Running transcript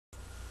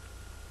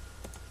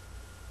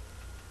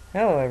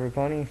Hello,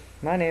 everypony.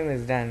 My name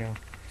is Daniel.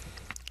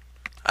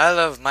 I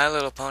love My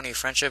Little Pony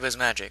Friendship is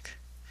Magic.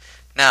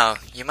 Now,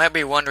 you might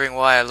be wondering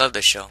why I love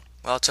this show.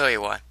 Well, I'll tell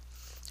you why.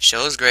 The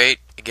show is great,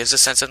 it gives a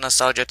sense of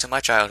nostalgia to my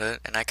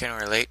childhood, and I can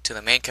relate to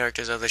the main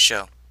characters of the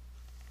show.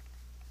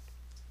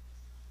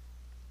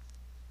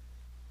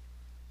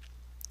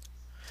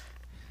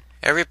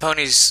 Every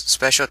pony's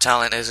special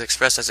talent is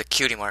expressed as a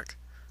cutie mark,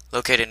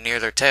 located near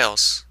their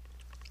tails.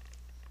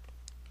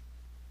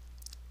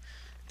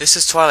 This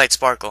is Twilight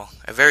Sparkle,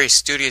 a very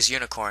studious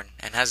unicorn,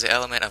 and has the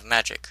element of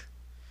magic.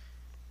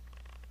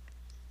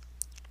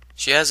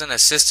 She has an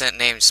assistant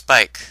named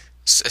Spike,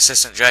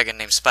 assistant dragon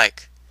named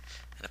Spike,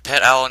 and a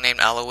pet owl named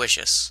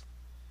Aloysius.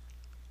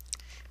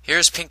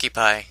 Here's Pinkie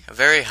Pie, a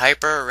very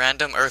hyper,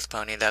 random earth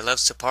pony that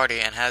loves to party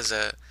and has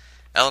a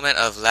element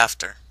of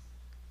laughter.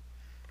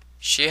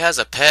 She has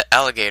a pet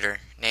alligator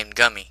named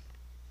Gummy.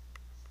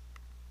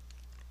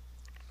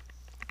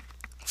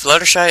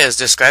 Fluttershy is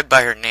described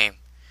by her name,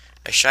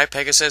 a shy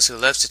Pegasus who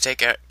loves to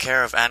take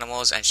care of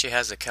animals, and she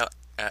has the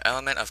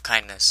element of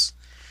kindness.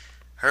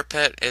 Her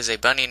pet is a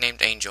bunny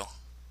named Angel.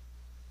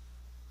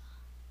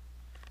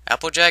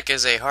 Applejack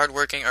is a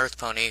hard-working earth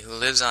pony who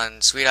lives on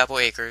Sweet Apple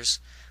Acres,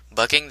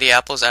 bucking the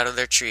apples out of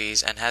their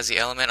trees, and has the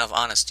element of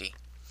honesty.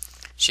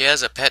 She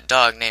has a pet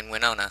dog named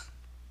Winona.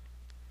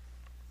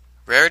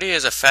 Rarity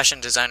is a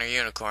fashion designer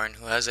unicorn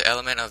who has the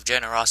element of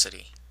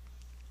generosity.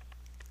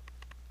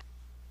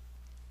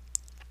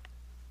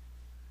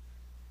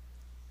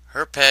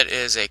 Her pet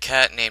is a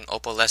cat named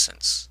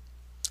Opalescence.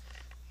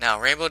 Now,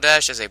 Rainbow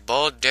Dash is a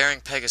bold,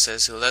 daring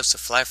Pegasus who loves to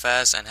fly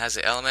fast and has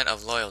the element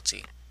of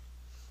loyalty.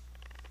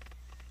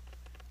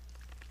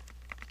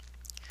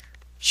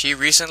 She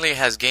recently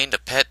has gained a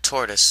pet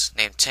tortoise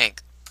named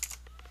Tank.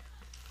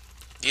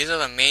 These are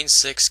the main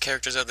 6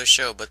 characters of the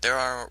show, but there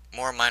are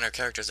more minor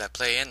characters that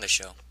play in the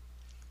show.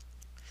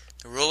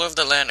 The ruler of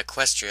the land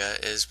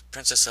Equestria is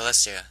Princess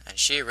Celestia, and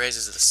she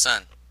raises the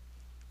sun.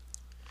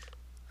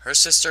 Her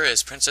sister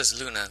is Princess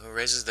Luna, who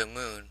raises the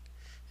moon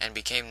and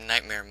became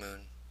Nightmare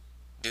Moon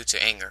due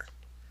to anger,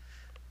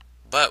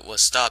 but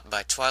was stopped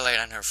by Twilight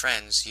and her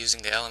friends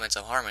using the elements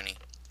of harmony.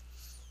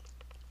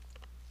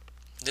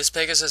 This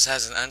Pegasus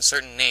has an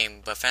uncertain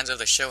name, but fans of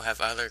the show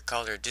have either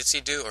called her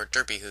Ditsy Doo or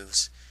Derpy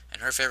Hooves,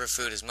 and her favorite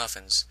food is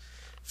muffins.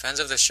 Fans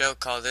of the show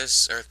call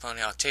this Earth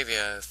Pony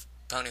Octavia, a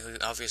pony who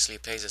obviously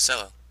plays a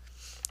cello.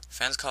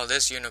 Fans call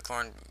this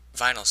unicorn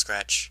Vinyl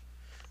Scratch,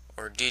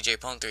 or DJ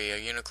Pon-3,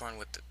 a unicorn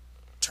with a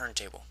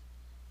turntable.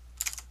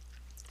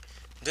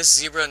 This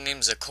zebra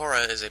named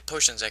Zakora is a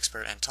potions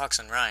expert and talks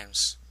in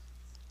rhymes.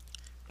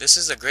 This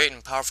is the great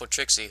and powerful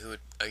Trixie,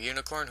 a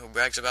unicorn who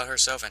brags about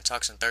herself and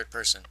talks in third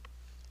person.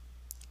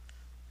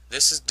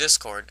 This is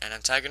Discord, an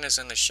antagonist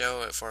in the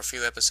show for a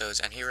few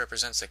episodes, and he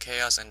represents the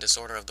chaos and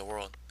disorder of the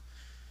world.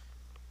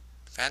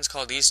 Fans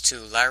call these two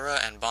Lyra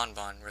and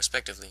Bonbon,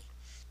 respectively.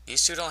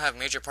 These two don't have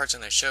major parts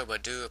in the show,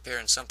 but do appear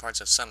in some parts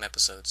of some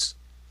episodes.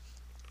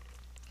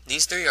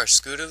 These 3 are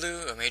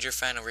Scootaloo, a major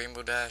fan of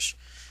Rainbow Dash,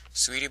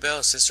 Sweetie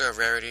Belle, sister of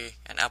Rarity,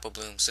 and Apple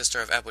Bloom,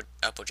 sister of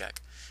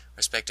Applejack,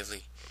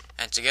 respectively,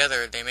 and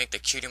together they make the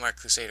Cutie Mark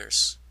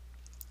Crusaders.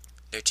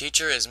 Their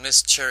teacher is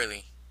Miss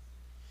Cherry.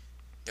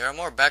 There are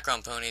more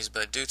background ponies,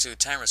 but due to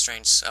time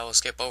restraints, I will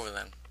skip over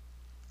them.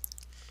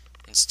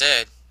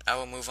 Instead, I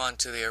will move on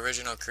to the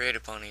original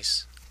created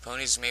ponies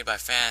made by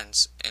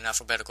fans in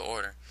alphabetical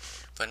order,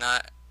 but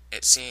not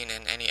seen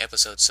in any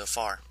episodes so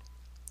far.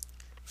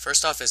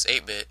 First off is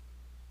 8-Bit.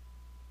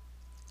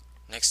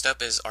 Next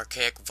up is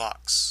Archaic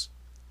Vox.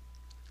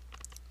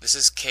 This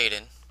is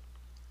Caden,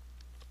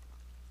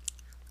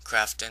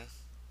 Crafton,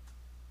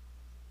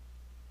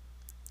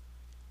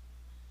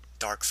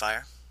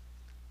 Darkfire,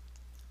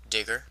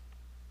 Digger,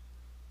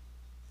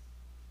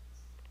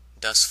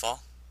 Dustfall,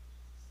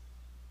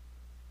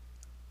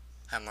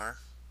 Hammer,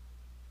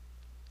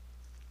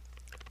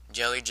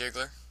 Jelly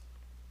Jiggler,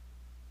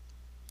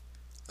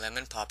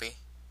 Lemon Poppy,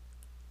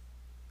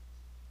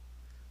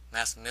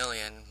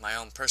 Mathmillion, my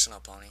own personal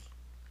pony,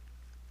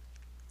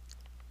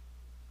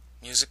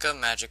 Musica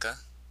Magica,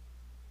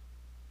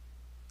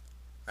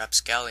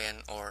 Rapscallion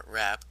or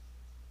Rap,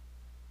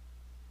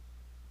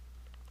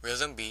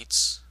 Rhythm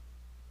Beats,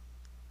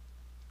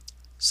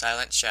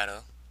 Silent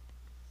Shadow,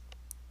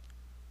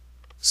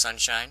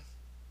 Sunshine,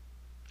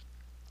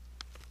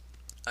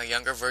 a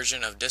younger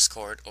version of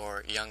Discord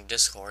or Young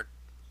Discord,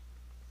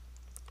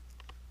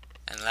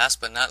 and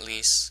last but not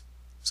least,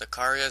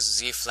 Zacarias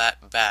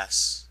Z-Flat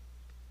Bass.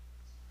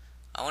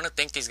 I want to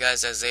thank these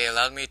guys as they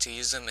allowed me to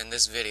use them in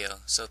this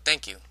video, so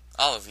thank you,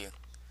 all of you.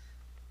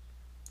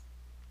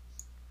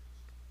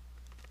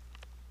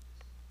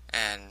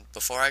 And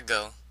before I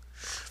go,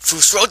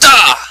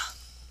 Fusroda!